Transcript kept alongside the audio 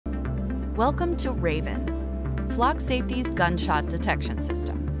Welcome to Raven, Flock Safety's gunshot detection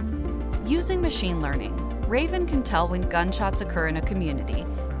system. Using machine learning, Raven can tell when gunshots occur in a community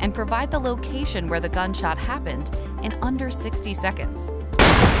and provide the location where the gunshot happened in under 60 seconds.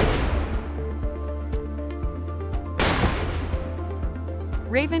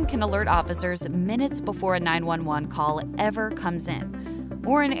 Raven can alert officers minutes before a 911 call ever comes in,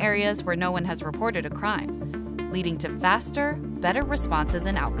 or in areas where no one has reported a crime, leading to faster, better responses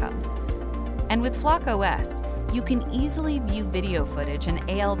and outcomes. And with Flock OS, you can easily view video footage and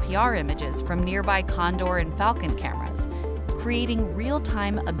ALPR images from nearby Condor and Falcon cameras, creating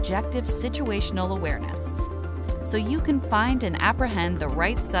real-time objective situational awareness, so you can find and apprehend the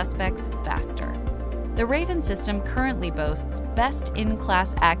right suspects faster. The Raven system currently boasts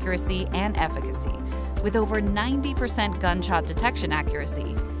best-in-class accuracy and efficacy, with over 90% gunshot detection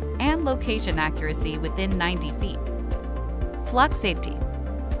accuracy and location accuracy within 90 feet. Flock Safety.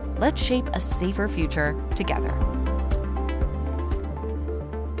 Let's shape a safer future together.